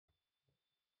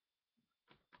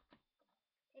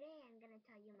to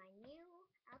tell you my new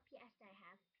LPS that I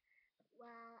have.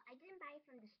 Well, I didn't buy it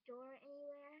from the store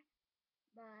anywhere,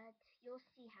 but you'll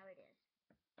see how it is.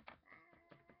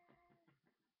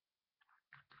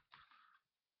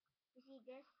 You see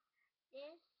this?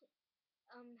 This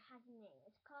has a name.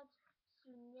 It's called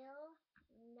Sunil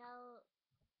Nelva.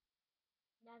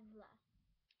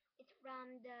 It's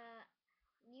from the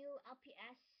new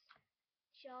LPS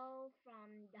show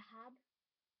from the hub.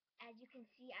 As you can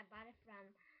see, I bought it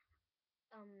from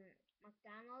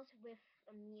McDonald's with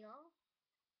a meal.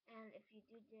 And if you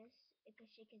do this, it can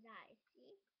shake his eyes.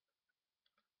 See?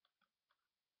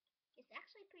 It's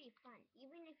actually pretty fun,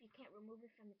 even if you can't remove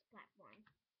it from its platform.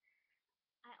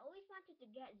 I always wanted to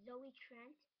get Zoe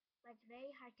Trent, but it's very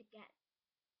hard to get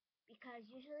because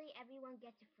usually everyone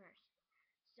gets it first.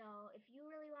 So if you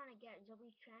really want to get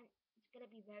Zoe Trent, it's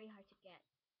gonna be very hard to get.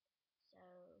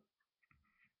 So